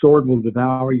smoke. A sword will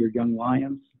devour your young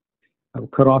lions. I will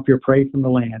cut off your prey from the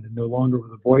land, and no longer will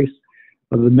the voice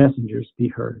of the messengers be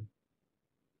heard.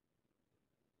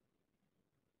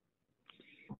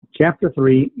 Chapter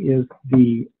 3 is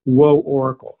the woe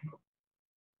oracle.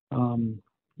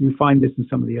 You find this in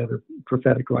some of the other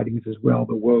prophetic writings as well,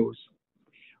 the woes.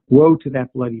 Woe to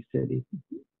that bloody city.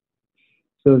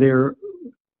 So they're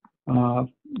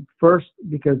first,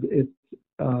 because it's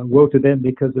woe to them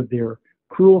because of their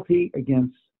cruelty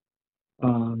against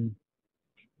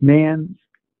man.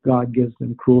 God gives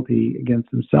them cruelty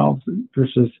against themselves.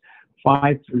 Verses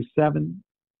 5 through 7,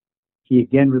 he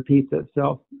again repeats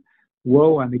itself.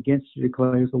 Woe, I'm against you,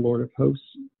 declares the Lord of hosts.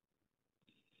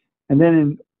 And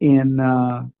then in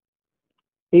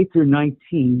 8 through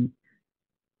 19,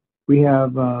 we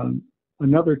have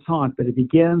another taunt, but it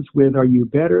begins with, are you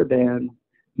better than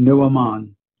No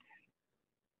Aman?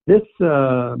 This you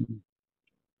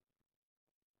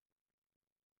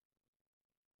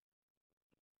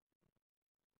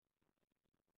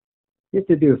have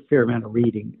to do a fair amount of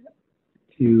reading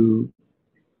to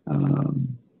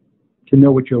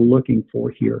know what you're looking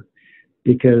for here,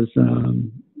 because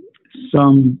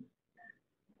some,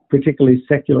 particularly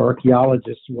secular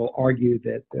archaeologists, will argue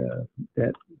that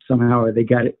somehow they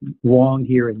got it wrong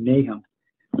here in Nahum.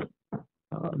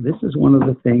 This is one of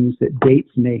the things that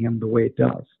dates Nahum the way it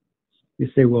does. You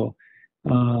say, well,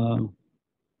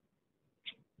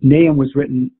 Nahum was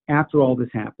written after all this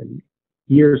happened,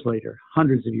 years later,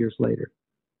 hundreds of years later.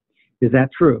 Is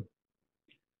that true?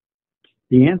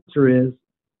 The answer is,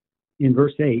 in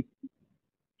verse 8,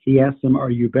 he asked them, are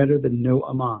you better than No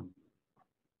Aman?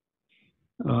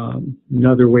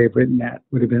 Another way of written that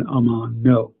would have been Aman,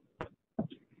 no.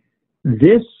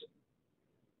 This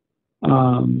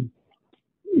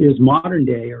is modern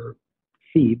day, or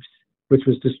Thebes, which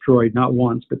was destroyed not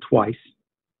once but twice.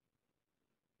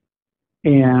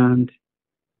 And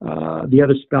the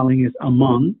other spelling is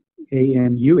Amun,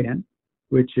 A-M-U-N,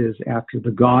 which is after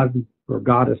the god or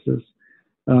goddesses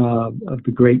of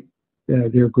the great,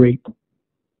 their great,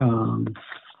 what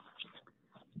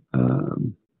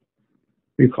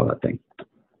do you call that thing?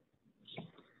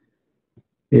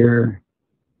 Their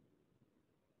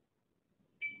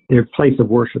place of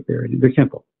worship there, their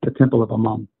temple, the temple of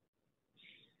Amun.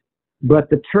 But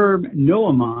the term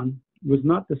Noaman was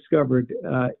not discovered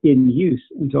in use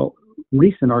until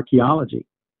recent archaeology.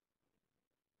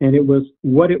 And it was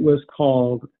what it was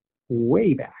called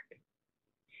way back.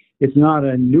 It's not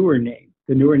a newer name.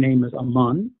 The newer name is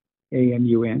Amun,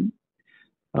 A-M-U-N.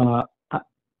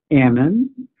 Ammon,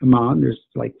 there's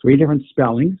like 3 different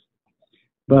spellings.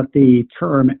 But the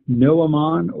term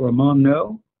Noaman or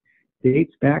Amun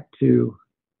dates back to,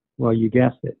 well, you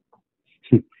guessed it,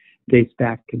 dates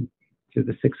back to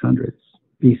the 600s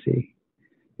BC.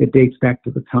 It dates back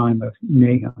to the time of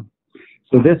Nahum.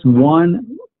 So this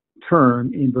one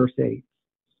term in verse 8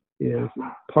 is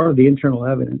part of the internal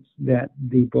evidence that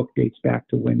the book dates back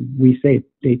to when we say it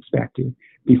dates back to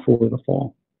before the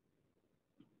fall.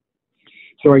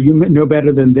 So are you no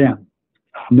better than them?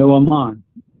 Noaman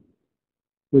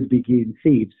would begin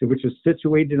Thebes, which is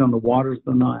situated on the waters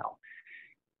of the Nile.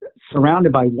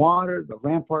 Surrounded by water, the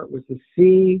rampart was the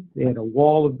sea. They had a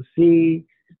wall of the sea.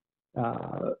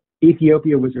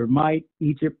 Ethiopia was their might.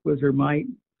 Egypt was their might.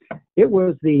 It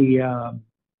was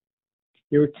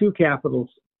there were 2 capitals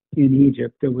in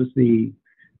Egypt. There was the,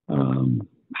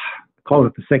 call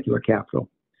it the secular capital,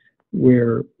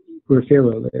 where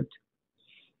Pharaoh lived.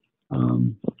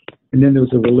 And then there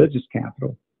was a religious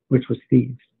capital, which was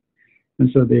Thebes. And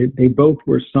so they both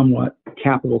were somewhat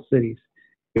capital cities.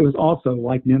 It was also,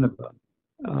 like Nineveh,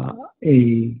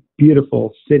 a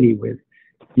beautiful city with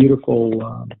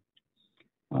beautiful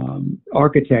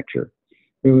architecture.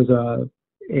 There was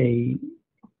an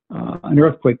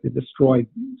earthquake that destroyed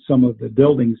some of the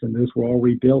buildings, and those were all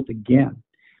rebuilt again.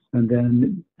 And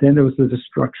then there was the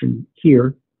destruction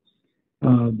here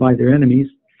by their enemies,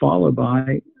 followed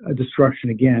by a destruction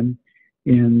again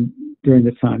during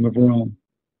the time of Rome.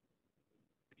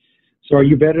 So are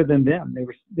you better than them?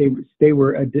 They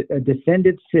were a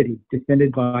defended city,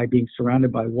 defended by being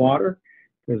surrounded by water,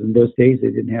 because in those days they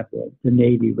didn't have the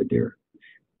Navy with their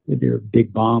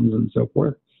big bombs and so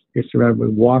forth. They're surrounded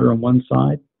with water on one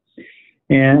side.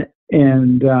 And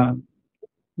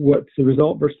what's the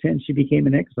result? Verse 10, she became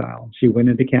an exile. She went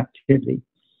into captivity.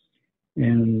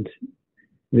 And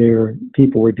their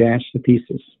people were dashed to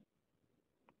pieces.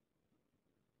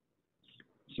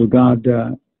 So God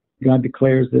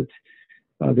declares that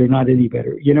they're not any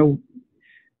better. You know,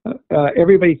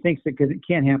 everybody thinks that because it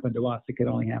can't happen to us, it could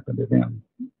only happen to them.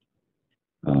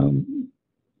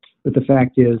 But the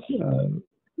fact is,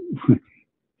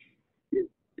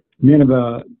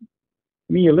 Nineveh,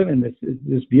 I mean, you live in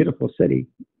this beautiful city.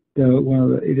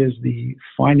 It is the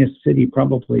finest city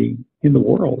probably in the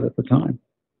world at the time.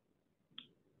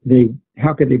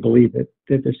 How could they believe that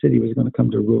their city was going to come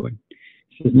to ruin?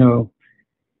 He says, no,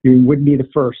 you wouldn't be the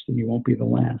first and you won't be the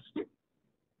last.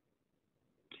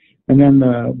 And then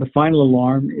the final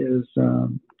alarm is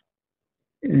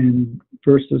in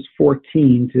verses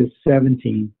 14 to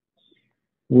 17,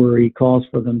 where he calls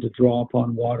for them to draw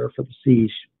upon water for the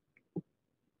siege.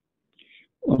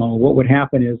 What would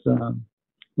happen is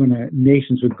when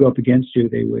nations would go up against you,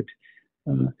 they would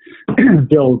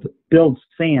build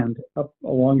sand up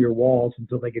along your walls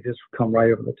until they could just come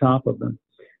right over the top of them.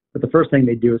 But the first thing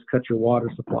they do is cut your water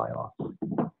supply off.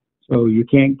 So you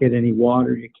can't get any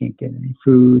water, you can't get any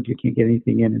food, you can't get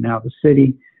anything in and out of the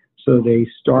city. So they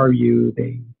starve you,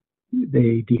 they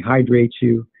dehydrate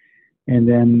you, and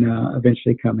then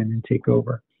eventually come in and take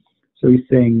over. So he's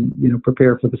saying, you know,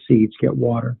 prepare for the siege, get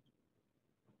water.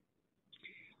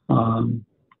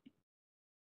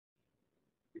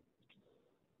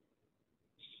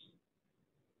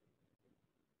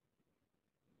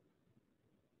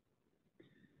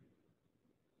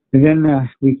 And then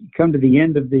we come to the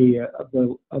end of the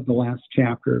last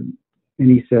chapter, and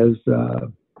he says,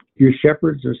 "Your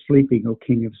shepherds are sleeping, O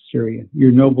king of Syria.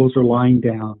 Your nobles are lying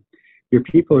down. Your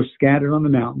people are scattered on the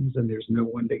mountains, and there's no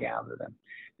one to gather them.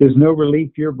 There's no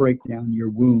relief for your breakdown. Your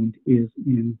wound is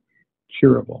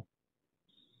incurable."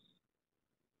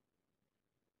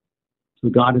 So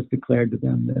God has declared to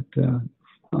them that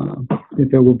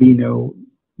there will be no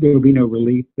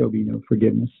relief. There will be no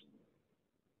forgiveness.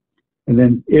 And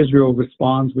then Israel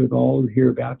responds with, "All who hear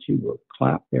about you will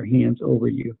clap their hands over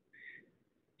you.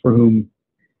 For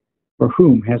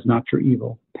whom has not your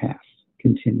evil passed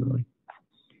continually?"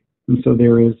 And so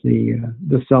there is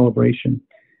the celebration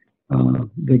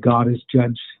that God has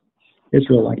judged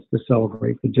Israel likes to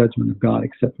celebrate the judgment of God,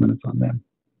 except when it's on them.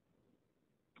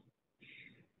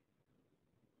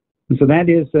 And so that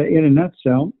is, in a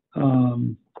nutshell,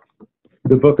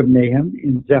 the book of Nahum.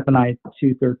 In Zephaniah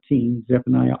 2:13,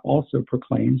 Zephaniah also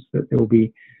proclaims that there will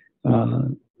be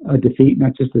a defeat,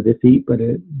 not just a defeat, but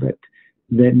that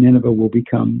Nineveh will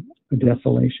become a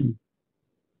desolation.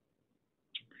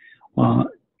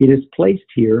 It is placed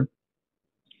here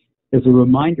as a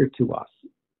reminder to us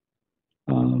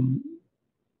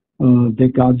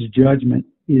that God's judgment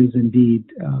is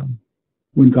indeed,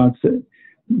 when God said,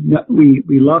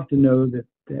 we love to know that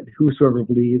whosoever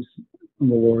believes in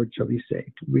the Lord shall be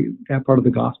saved. That part of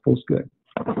the gospel is good.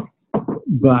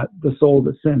 But the soul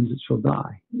that sins, it shall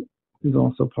die, is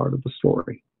also part of the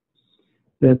story.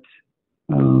 That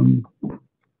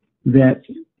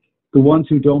the ones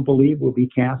who don't believe will be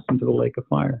cast into the lake of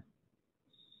fire.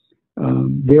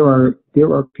 There are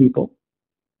people,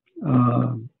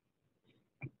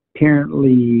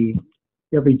 apparently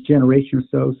every generation or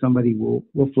so, somebody will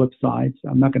flip sides.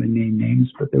 I'm not going to name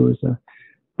names, but there was a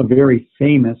very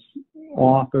famous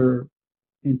author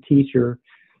and teacher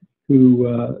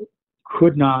who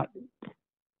could not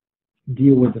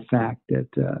deal with the fact that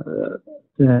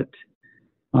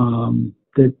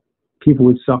people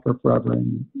would suffer forever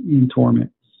in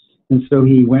torment, and so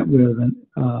he went with and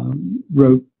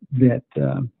wrote that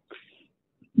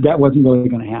that wasn't really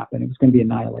going to happen. It was going to be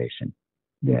annihilation.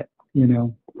 That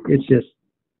it's just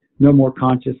no more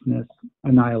consciousness,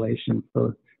 annihilation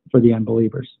for the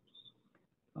unbelievers.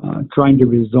 Trying to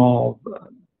resolve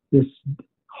this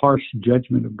harsh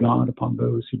judgment of God upon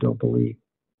those who don't believe.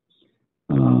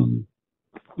 And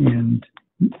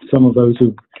some of those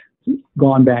who've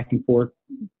gone back and forth,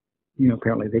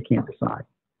 apparently they can't decide.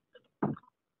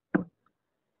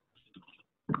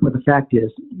 But the fact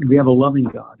is, we have a loving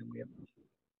God,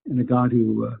 and a God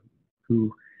who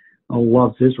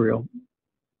loves Israel,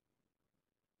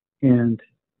 and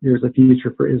there's a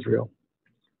future for Israel.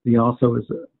 He also is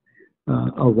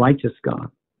a righteous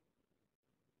God,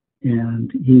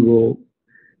 and he will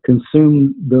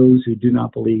consume those who do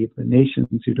not believe. The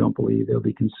nations who don't believe, they'll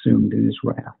be consumed in his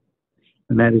wrath,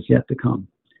 and that is yet to come.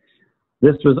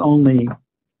 This was only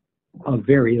a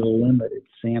very limited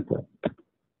sample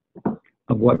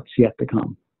of what's yet to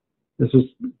come. This was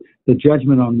the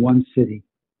judgment on one city.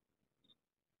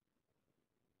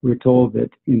 We're told that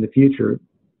in the future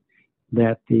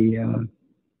that the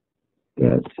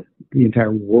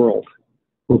entire world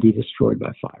will be destroyed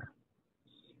by fire.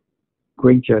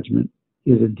 Great judgment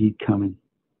is indeed coming.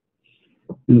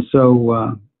 And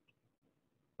so,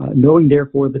 knowing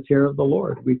therefore the terror of the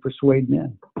Lord, we persuade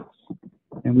men,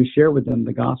 and we share with them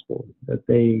the gospel, that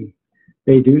they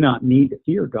do not need to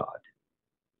fear God,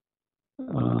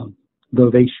 though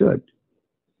they should.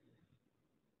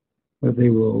 But they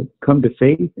will come to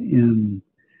faith in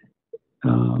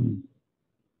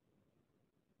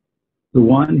the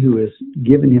one who has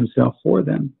given himself for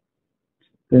them,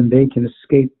 then they can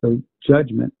escape the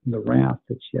judgment and the wrath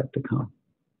that's yet to come.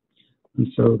 And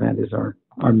so that is our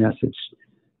message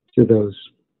to those.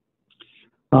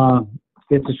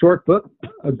 It's a short book,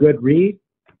 a good read.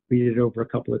 Read it over a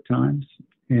couple of times,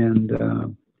 and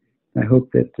I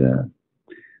hope that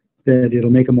it'll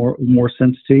make more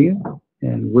sense to you,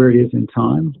 and where it is in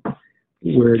time,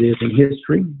 where it is in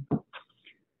history,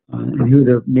 and who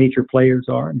the major players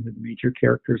are and who the major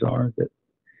characters are that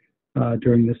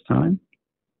during this time.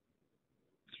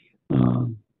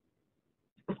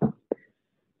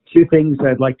 Two things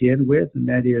I'd like to end with, and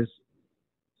that is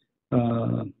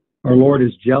our Lord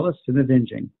is jealous and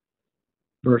avenging.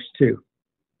 Verse 2.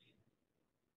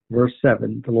 Verse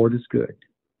 7, the Lord is good.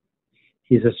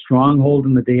 He's a stronghold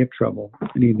in the day of trouble,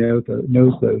 and he knows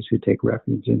those who take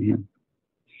refuge in him.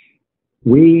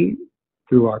 We,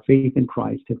 through our faith in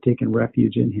Christ, have taken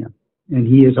refuge in him, and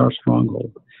he is our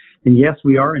stronghold. And yes,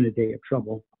 we are in a day of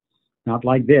trouble, not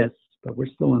like this, but we're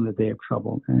still in the day of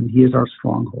trouble, and he is our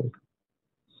stronghold.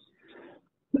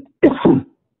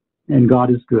 And God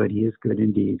is good. He is good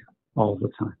indeed, all the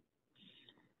time.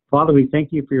 Father, we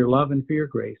thank you for your love and for your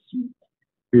grace,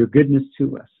 for your goodness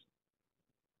to us,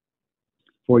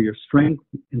 for your strength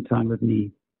in time of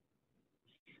need.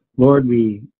 Lord,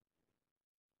 we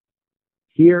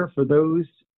hear for those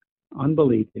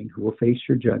unbelieving who will face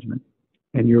your judgment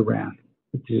and your wrath,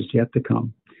 which is yet to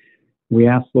come. We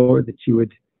ask, Lord, that you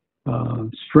would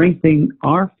strengthen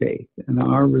our faith and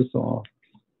our resolve,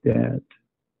 that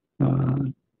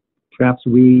perhaps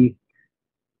we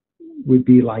would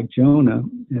be like Jonah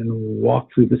and walk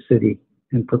through the city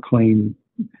and proclaim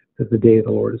that the day of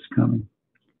the Lord is coming.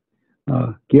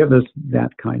 Give us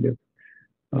that kind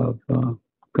of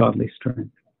godly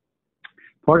strength.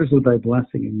 Part us with thy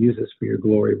blessing and use us for your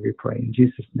glory, we pray. In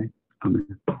Jesus' name,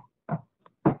 amen.